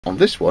On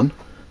this one,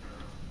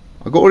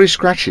 I've got all these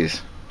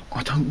scratches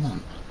I don't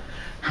want.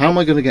 How am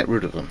I going to get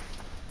rid of them?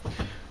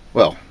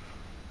 Well,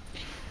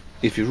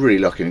 if you're really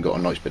lucky and got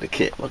a nice bit of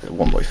kit, like a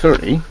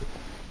 1x30,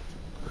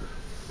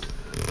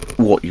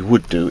 what you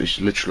would do is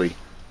literally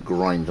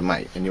grind them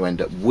out, and you end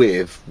up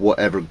with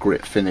whatever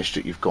grit finish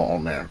that you've got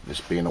on there.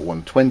 This being a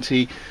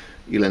 120,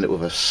 you'll end up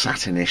with a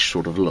satinish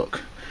sort of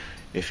look.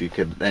 If you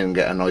could then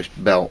get a nice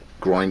belt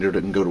grinder that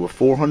can go to a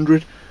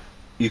 400,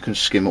 you can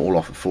skim it all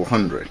off at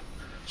 400.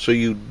 So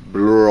you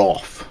blur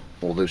off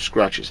all those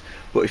scratches.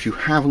 But if you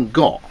haven't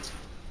got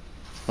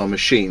a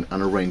machine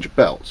and a range of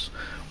belts,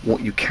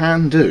 what you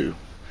can do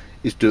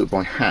is do it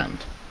by hand.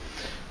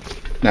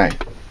 Now,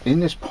 in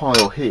this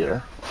pile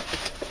here,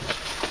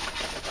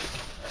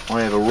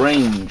 I have a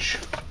range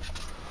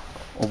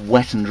of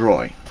wet and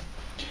dry,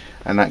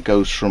 and that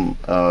goes from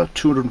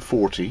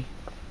 240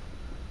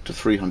 to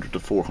 300 to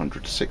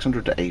 400 to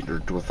 600 to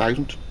 800 to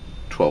 1000 to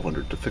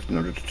 1200 to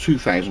 1500 to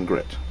 2000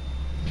 grit.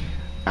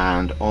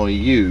 And I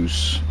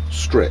use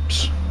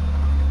strips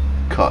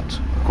cut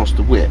across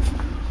the width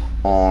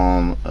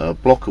on a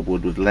block of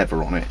wood with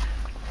leather on it,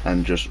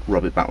 and just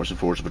rub it backwards and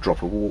forwards with a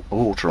drop of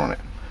water on it.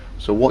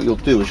 So what you'll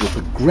do is you'll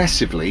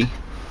progressively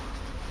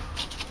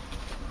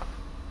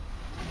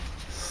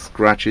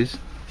scratches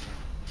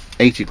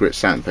 80 grit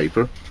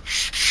sandpaper,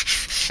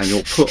 and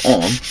you'll put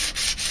on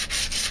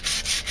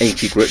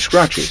 80 grit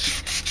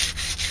scratches.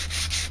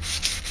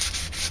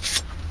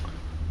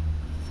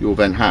 You'll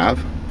then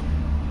have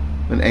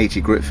an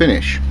 80 grit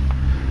finish.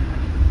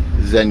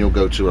 Then you'll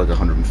go to like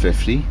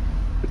 150,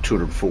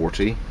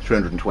 240,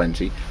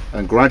 320,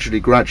 and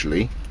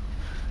gradually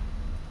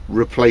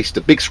replace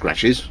the big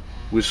scratches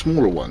with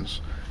smaller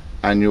ones,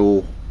 and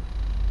you'll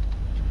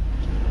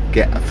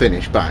get a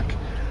finish back.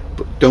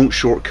 But don't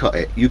shortcut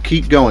it. You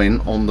keep going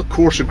on the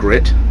coarser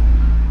grit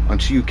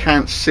until you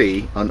can't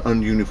see an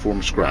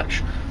ununiform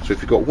scratch. So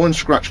if you've got one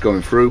scratch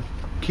going through,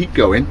 keep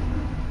going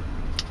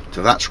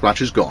till that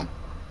scratch is gone.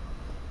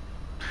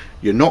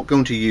 You're not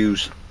going to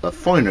use a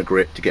finer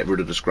grit to get rid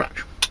of the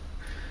scratch.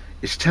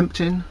 It's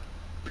tempting,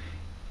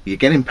 you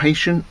get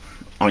impatient.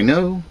 I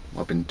know,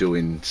 I've been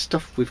doing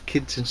stuff with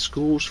kids in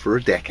schools for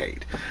a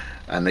decade,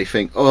 and they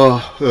think,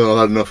 oh, I've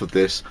had enough of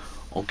this,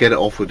 I'll get it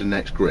off with the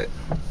next grit.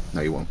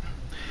 No, you won't.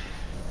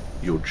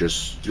 You'll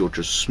just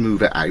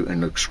smooth it out,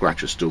 and the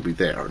scratch will still be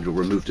there, and you'll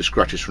remove the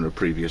scratches from the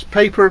previous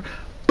paper,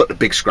 but the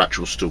big scratch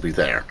will still be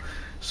there.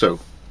 So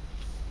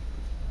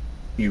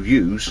you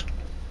use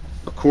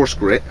a coarse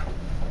grit,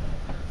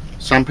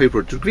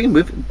 sandpaper to begin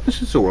with.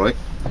 This is alright,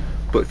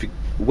 but if you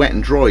wet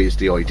and dry is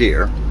the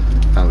idea,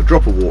 and a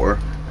drop of water,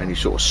 and you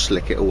sort of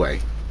slick it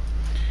away.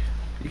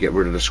 You get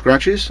rid of the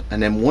scratches,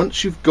 and then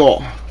once you've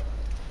got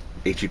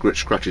 80 grit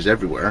scratches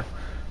everywhere,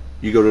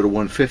 you go to the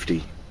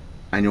 150,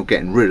 and you're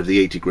getting rid of the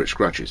 80 grit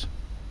scratches.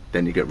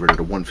 Then you get rid of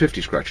the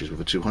 150 scratches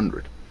with a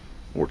 200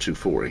 or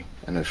 240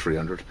 and a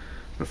 300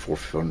 and a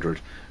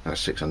 400 and a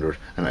 600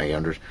 and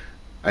 800,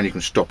 and you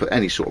can stop at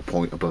any sort of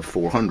point above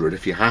 400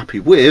 if you're happy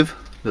with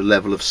the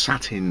level of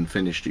satin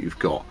finish that you've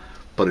got.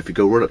 But if you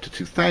go right up to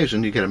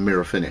 2000, you get a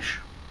mirror finish.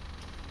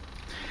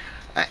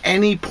 At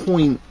any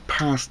point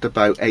past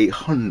about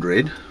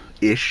 800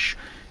 ish,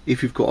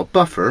 if you've got a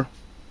buffer,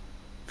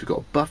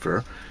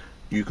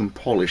 you can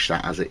polish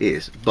that as it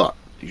is. But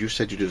you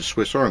said you did a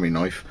Swiss Army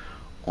knife.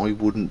 I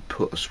wouldn't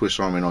put a Swiss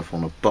Army knife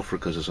on a buffer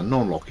because it's a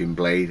non-locking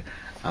blade,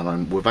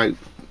 and without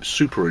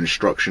super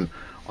instruction,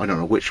 I don't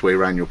know which way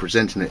around you're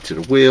presenting it to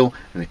the wheel,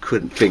 and it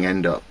couldn't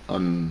end up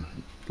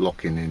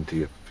unlocking into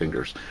your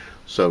fingers.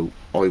 So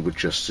I would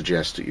just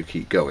suggest that you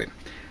keep going.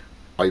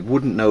 I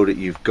wouldn't know that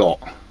you've got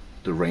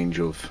the range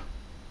of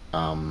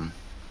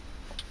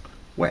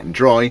wet and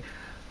dry,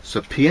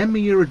 so PM me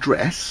your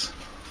address,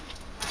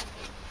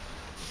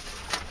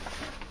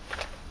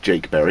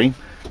 Jake Berry.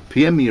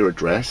 PM me your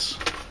address,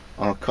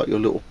 and I'll cut you a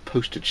little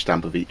postage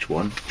stamp of each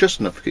one, just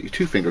enough to get your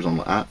 2 fingers on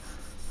like that.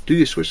 Do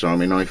your Swiss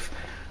Army knife,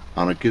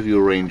 and I'll give you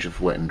a range of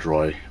wet and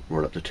dry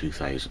right up to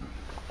 2000.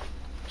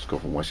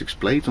 Scott from Wessex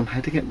Blades on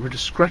how to get rid of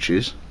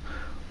scratches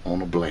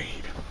on a blade.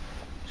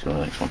 See you on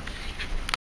the next one.